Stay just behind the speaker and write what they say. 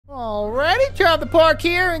Alrighty, turn the park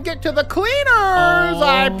here and get to the cleaners.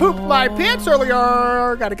 I pooped my pants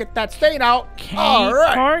earlier. Gotta get that stain out. All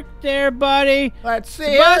right. Park there, buddy. Let's see.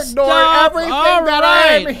 Ignore everything that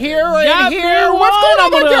I'm hearing here. What's going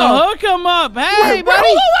on I'm right there? gonna hook him up. Hey, wait, buddy.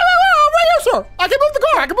 Wait, right here, sir. I can move the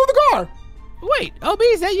car. I can move the car. Wait, OB,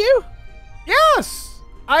 is that you? Yes.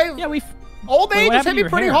 Old age has hit me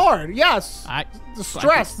pretty hard. Yes. The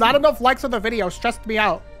stress. Not enough likes on the video stressed me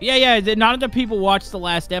out. Yeah. Not enough people watched the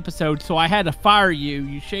last episode, so I had to fire you.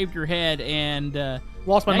 You shaved your head and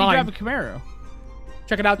lost my mind. You drive a Camaro.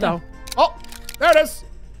 Check it out, though. Oh, there it is.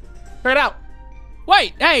 Check it out.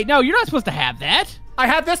 Wait, hey, no, you're not supposed to have that. I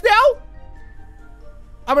have this now?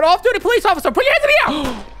 I'm an off-duty police officer. Put your hands in the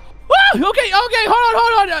air. Okay,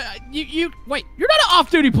 hold on. Wait, you're not an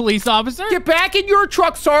off-duty police officer. Get back in your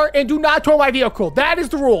truck, sir, and do not tow my vehicle. That is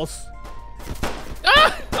the rules.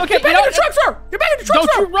 Okay, get back in the truck, sir. Get back in the truck,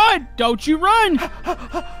 sir. Don't you run.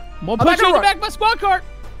 I'm gonna put you in the back of my squad car.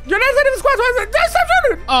 You're not in the squad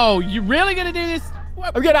car. Oh, you really gonna do this?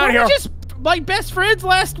 I'm getting out of here. We just like best friends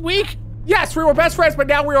last week? Yes, we were best friends, but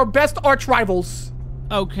now we are best arch rivals.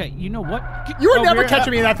 Okay, you know what? You were never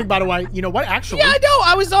catching me in that thing, by the way. You know what, actually? Yeah, I know.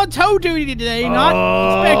 I was on tow duty today, not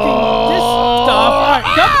expecting this stuff. All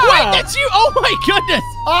right, wait, that's you? Oh, my goodness.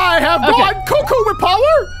 I have gone cuckoo with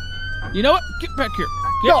power. You know what? Get back here.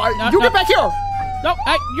 Get back here. No,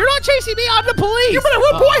 you're not chasing me. I'm the police. You better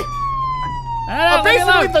run, boy. I'm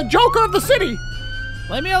basically the Joker of the city.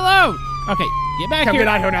 Leave me alone. Okay, get back here. Get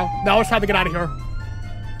out of here now. Now it's time to get out of here.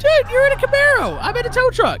 Dude, you're in a Camaro. I'm in a tow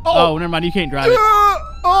truck. Oh, never mind. You can't drive it.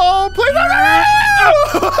 Please.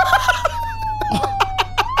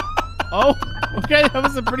 Oh, okay. That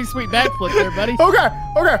was a pretty sweet backflip there, buddy. Okay.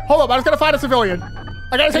 Hold up. I was going to find a civilian.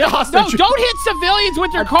 I got to take a hostage. No, don't hit civilians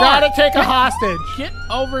with your car. I got to take a hostage. Get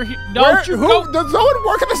over here. Does no one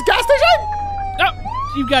work at this gas station? No,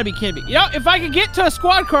 you've got to be kidding me. You know, if I could get to a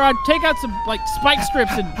squad car, I'd take out some, like, spike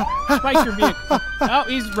strips and spike your vehicle. Oh,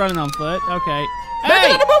 he's running on foot. Okay.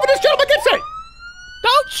 Hey! Make it move, this gentleman gets it!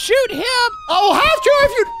 Don't shoot him! I'll have to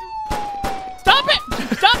if you... Stop it!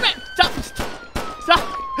 Stop!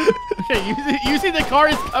 Okay, using the car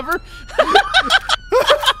as cover?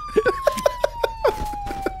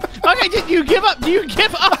 Okay, do you give up? Do you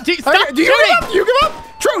give up? Do you give up?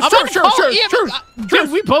 Truce!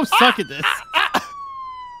 Dude, we both suck at this.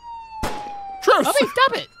 Truce! Okay,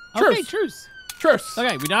 stop it! Okay, truce.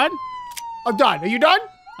 Okay, we done? I'm done. Are you done?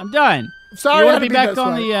 I'm done. Sorry, you want to be back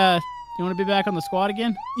on the? You want to be back on the squad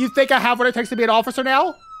again? You think I have what it takes to be an officer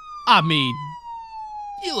now? I mean,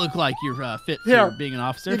 you look like you're fit for being an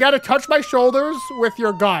officer. You got to touch my shoulders with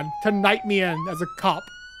your gun to knight me in as a cop.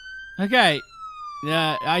 Okay.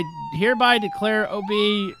 I hereby declare OB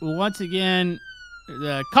once again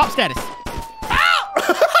the cop status. Ow!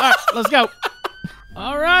 All right, let's go.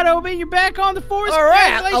 All right, OB, you're back on the force. All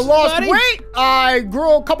right, I lost weight. I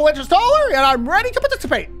grew a couple inches taller, and I'm ready to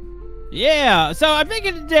participate. Yeah, so I'm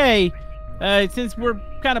thinking today, since we're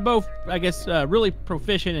kind of both, I guess, really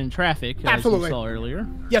proficient in traffic, as you saw earlier.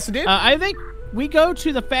 Yes, indeed. I think we go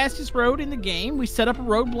to the fastest road in the game. We set up a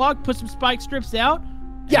roadblock, put some spike strips out,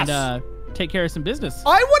 and take care of some business.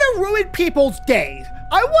 I want to ruin people's days.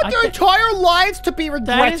 I want their entire lives to be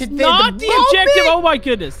regretted. That is not the objective. Oh, my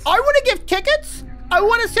goodness. I want to give tickets. I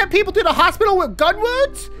want to send people to the hospital with gun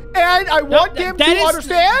wounds, and I want them to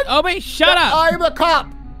understand. Obi, shut up. I am a cop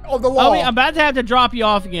of the law. Obi, I'm about to have to drop you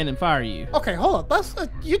off again and fire you. Okay, hold on.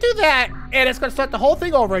 You do that, and it's going to start the whole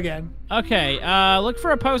thing over again. Okay, look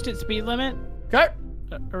for a posted speed limit. Okay.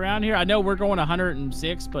 Around here. I know we're going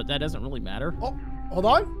 106, but that doesn't really matter. Oh, hold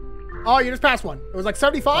on. Oh, you just passed one. It was like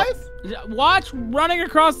 75? Watch running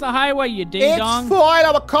across the highway, you ding-dong. It's fine.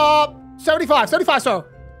 I'm a cop. 75, sir.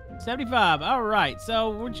 75. All right. So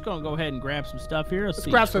we're just going to go ahead and grab some stuff here. Let's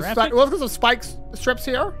grab some spike strips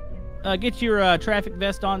here. Get your traffic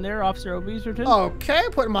vest on there, Officer Obeserton. Okay,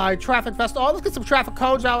 putting my traffic vest on. Let's get some traffic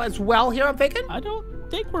codes out as well here, I'm thinking. I don't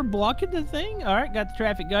think we're blocking the thing. All right, got the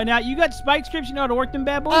traffic gun. Now, you got spike strips. You know how to work them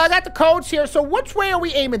bad boys? I got the codes here. So which way are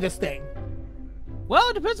we aiming this thing? Well,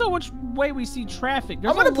 it depends on which way we see traffic.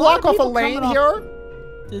 I'm going to block off a lane here.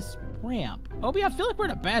 This ramp. Obi, I feel like we're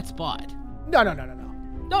in a bad spot. No.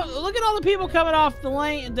 No, look at all the people coming off the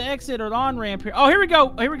lane, the exit or the on-ramp here. Oh, here we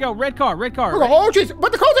go. Red car. Oh, jeez.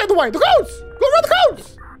 But the codes are in the way. The codes. Go around the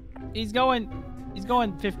codes. He's going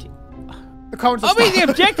 15. The codes are the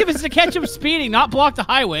objective is to catch him speeding, not block the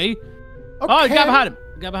highway. Okay. Oh, the guy behind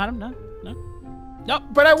him. No. Nope.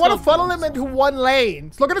 But I want to funnel him into one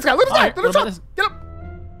lane. Look at this guy. Look at this guy. Get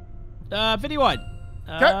up. 51.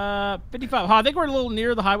 55. I think we're a little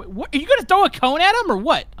near the highway. What, are you going to throw a cone at him or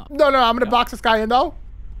what? No. I'm going to box this guy in, though.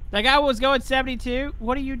 That guy was going 72.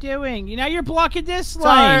 What are you doing? You know you're blocking this lane.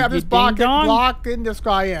 Sorry, I'm just blocking this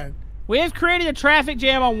guy in. We have created a traffic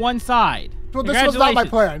jam on one side. Well, this was not my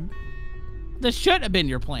plan. This should have been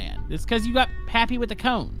your plan. It's because you got happy with the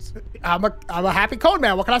cones. I'm a happy cone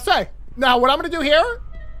man. What can I say? Now, what I'm going to do here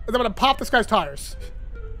is I'm going to pop this guy's tires.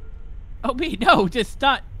 Oh, B, no, just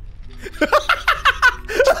not. It's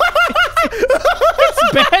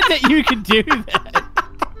bad that you can do that.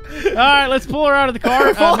 All right, let's pull her out of the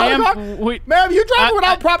car. Ma'am, you driving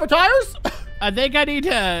without proper tires? I think I need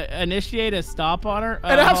to initiate a stop on her.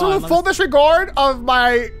 And absolute full disregard of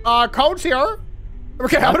my cones here.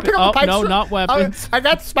 Okay, I'm gonna pick up the pipes. No, not weapons. I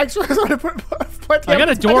got spikes. I got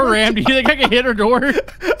a door rammed. Do you think I can hit her door? I put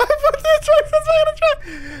the trucks. That's what I'm gonna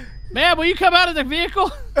try. Ma'am, will you come out of the vehicle?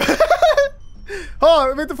 Hold on,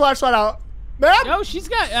 let me get the flashlight out. Ma'am? No, she's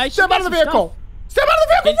got. Step out of the vehicle. Step out of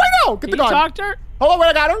the vehicle right now. Get the gun. Can you talk to her? Hold on, wait,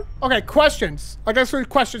 I got her. Okay, questions. I guess there's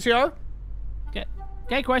questions here.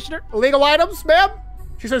 Okay, questioner. Illegal items, ma'am?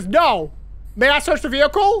 She says no. May I search the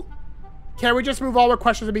vehicle? Can we just move on with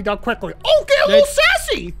questions and be done quickly? Oh, get a little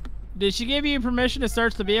sassy! Did she give you permission to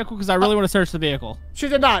search the vehicle? Because I really want to search the vehicle. She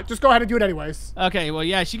did not. Just go ahead and do it anyways. Okay, well,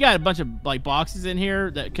 yeah, she got a bunch of like boxes in here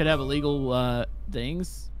that could have illegal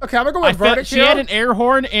things. Okay, I'm gonna go with verdict here. She had an air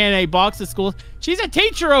horn and a box of school. She's a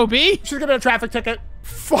teacher, OB. She's getting a traffic ticket.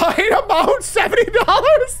 Fine amount,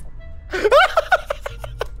 $70.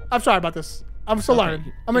 I'm sorry about this. I'm still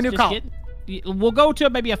learning. I'm a new cop. We'll go to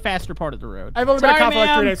maybe a faster part of the road. I've only been a cop for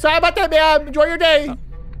like 3 days. Sorry about that, ma'am. Enjoy your day.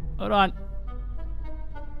 Hold on.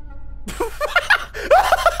 There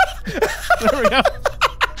we go.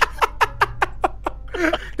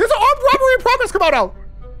 There's an armed robbery in progress, Komodo.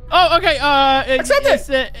 Oh, okay. Accept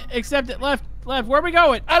it. Accept it. Left. Where are we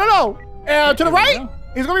going? I don't know. To the right.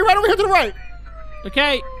 He's gonna be right over here to the right.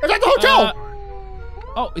 Okay. It's at the hotel.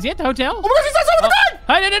 Oh, is he at the hotel? Oh my gosh, he's not someone the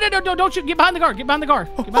gun! Hey, no, don't shoot. Get behind the car. Get behind the car.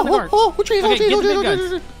 Get behind the car. Trees. Okay.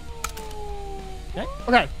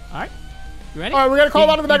 Okay. All right. You ready? All right, we're gonna call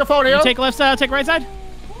out of the megaphone here. You take left side, I'll take right side.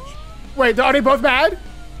 Wait, are they both mad?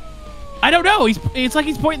 I don't know. It's like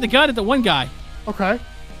he's pointing the gun at the one guy. Okay.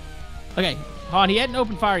 Okay. Hold on, he hadn't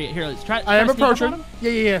opened fire yet. Here, let's try. I am approaching.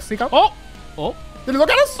 Yeah. Sneak up. Oh. Did he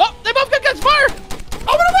look at us? Oh, they both got guns. Fire! Open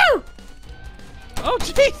the fire! Oh,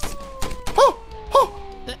 jeez. Oh.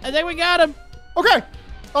 I think we got him. Okay.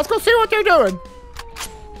 Let's go see what they're doing.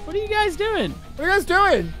 What are you guys doing? What are you guys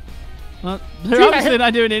doing? Well, they're obviously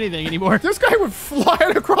not doing anything anymore. This guy went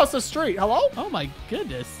flying across the street. Hello? Oh my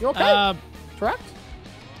goodness. You okay? Correct.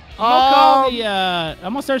 I'm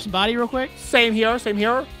gonna search the body real quick. Same here.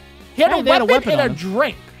 He had a weapon and a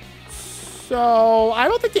drink. So I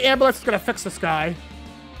don't think the ambulance is gonna fix this guy.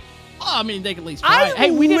 Oh, I mean, they can at least try.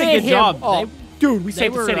 Hey, we did a good job. Dude, we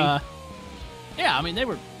saved the city. Yeah, I mean, they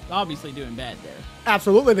were obviously doing bad there.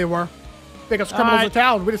 Absolutely, they were. Biggest criminals in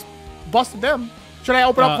town. We just busted them. Should I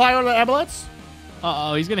open up fire on the ambulance?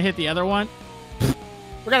 Uh-oh, he's gonna hit the other one.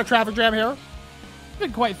 We got a traffic jam here.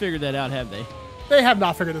 Haven't quite figured that out, have they? They have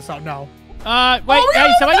not figured this out, no. Wait,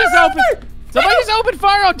 hey, somebody just opened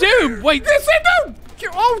fire on Doom! Wait. This dude!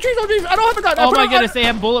 Oh, jeez, I don't have a gun. Oh my goodness, they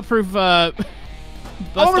have bulletproof, bus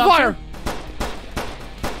over fire.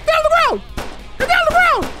 Down the ground! Get down the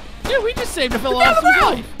ground! Dude, we just saved a fellow officer's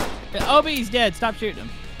life. OB's dead. Stop shooting him.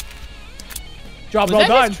 Job well done.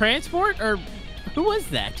 Was that his transport, or who was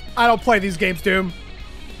that? I don't play these games, Doom.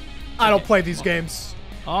 I don't play these games.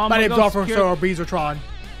 My name's Officer Beezertron.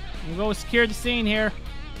 We'll go secure the scene here.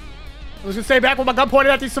 I was gonna stay back with my gun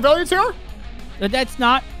pointed at these civilians here. That's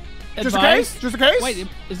not advised. Just in case. Wait,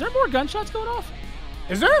 is there more gunshots going off?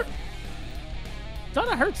 Is there? Thought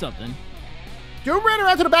I heard something. Doom ran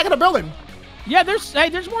around to the back of the building. Yeah,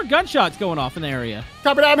 there's more gunshots going off in the area.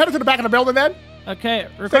 Copy that. I'm headed to the back of the building then. Okay,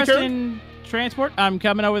 requesting transport. I'm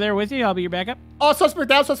coming over there with you. I'll be your backup. Oh, suspect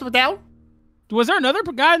down. Was there another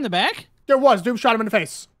guy in the back? There was. Doom shot him in the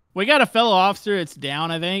face. We got a fellow officer. It's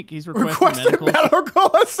down, I think. He's requesting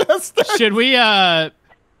medical assistance. Should we, No,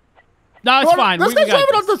 it's fine. This guy's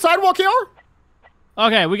driving on the sidewalk here.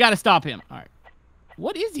 Okay, we got to stop him. All right.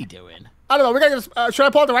 What is he doing? I don't know. We got to should I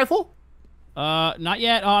pull out the rifle? Not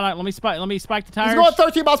yet. Hold on. Let me spike the tires. He's going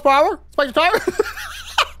 13 miles per hour. Spike the tire.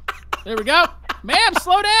 There we go. Ma'am,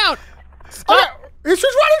 slow down. Stop. Okay. She's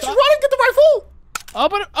running. Get the rifle.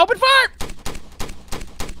 Open fire.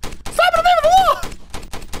 Stop in the middle of the wall.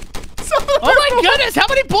 Oh my goodness, how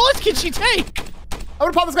many bullets can she take? I'm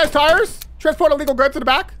gonna pop this guy's tires, transport illegal goods in the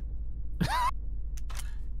back.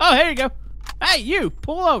 Oh, here you go. Hey, you,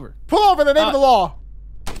 pull over. Pull over in the name of the law.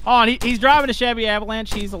 Oh, and he's driving a Chevy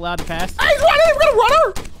Avalanche. He's allowed to pass. Hey, he's running. We're gonna run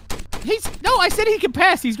her. No, I said he can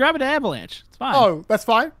pass. He's driving an Avalanche. It's fine. Oh, that's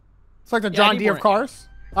fine. It's like the John Deere of cars.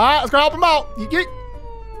 All right, let's go help him out.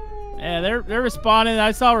 Yeah, they're responding.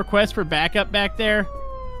 I saw requests for backup back there.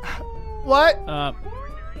 What?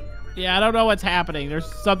 Yeah, I don't know what's happening. There's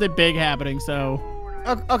something big happening, so.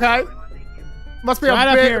 Okay. Must be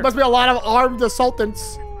must be a lot of armed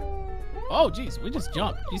assaultants. Oh, geez, we just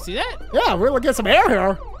jumped. You see that? Yeah, we're gonna get some air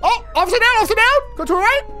here. Oh, officer down. Go to the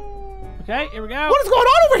right. Okay, here we go. What is going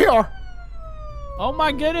on over here? Oh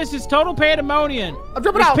my goodness, it's total pandemonium. I'm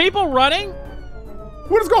jumping out. There's people running.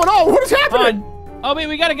 What is going on? What is happening? Oh, man,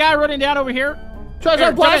 we got a guy running down over here.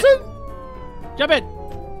 Try blasting? Jump in.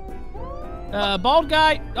 Bald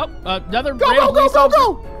guy. Oh, another go.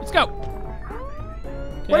 Let's go.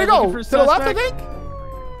 Okay, where'd he go? To the left, I think?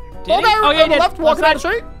 Bald guy on the left walking down the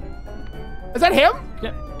street? Is that him?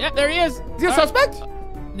 Yep, there he is. Is he a suspect?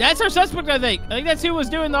 That's our suspect, I think. I think that's who was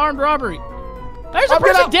doing the armed robbery. There's a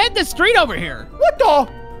person dead in the street over here. What the?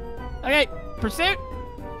 Okay, pursuit.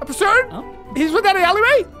 A pursuit? Oh. He's within the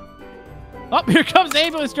alleyway? Oh, here comes the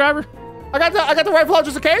ambulance driver. I got the rifle out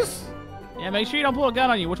just in case. Yeah, make sure you don't pull a gun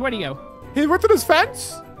on you. Which way do you go? He went to this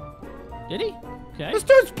fence. Did he? Okay. This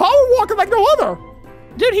dude's power walking like no other.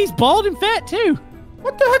 Dude, he's bald and fat too.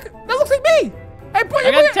 What the heck? That looks like me. Hey,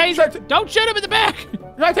 I got the taser. Don't shoot him in the back.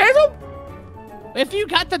 Did I tase him? If you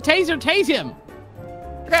got the taser, tase him.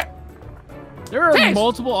 Okay. There are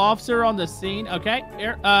multiple officers on the scene. Okay,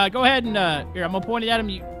 here, go ahead and here. I'm gonna point it at him.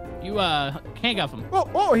 You handcuff him.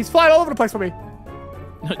 Oh, he's flying all over the place for me.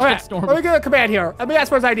 Okay, let me get a command here. Let me ask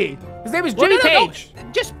for his ID. His name is Jimmy Page.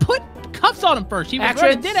 No. Just put cuffs on him first. He was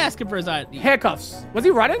running. Did ask him for his ID. Handcuffs. Was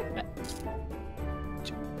he running?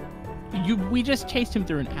 We just chased him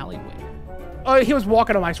through an alleyway. Oh, he was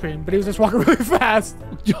walking on my screen, but he was just walking really fast.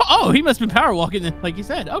 Oh, he must have been power walking then, like you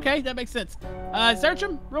said. Okay, that makes sense. Search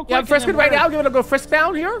him real quick. Yeah, I'm frisking right now. Give it a go frisk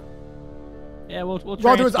down here. Yeah, we'll go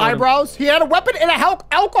through his eyebrows. He had a weapon and a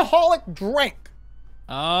alcoholic drink.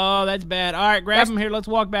 Oh, that's bad. All right, grab him here. Let's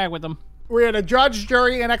walk back with him. We had a judge,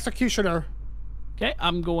 jury, and executioner. Okay,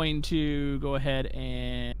 I'm going to go ahead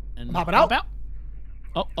and hop out.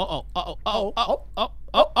 Oh,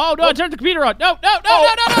 no, I turned the computer on. No. I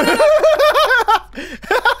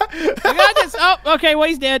got this. Oh, okay, well,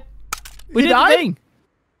 he's dead. We did the thing.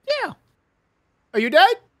 Yeah. Are you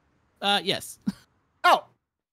dead? Yes.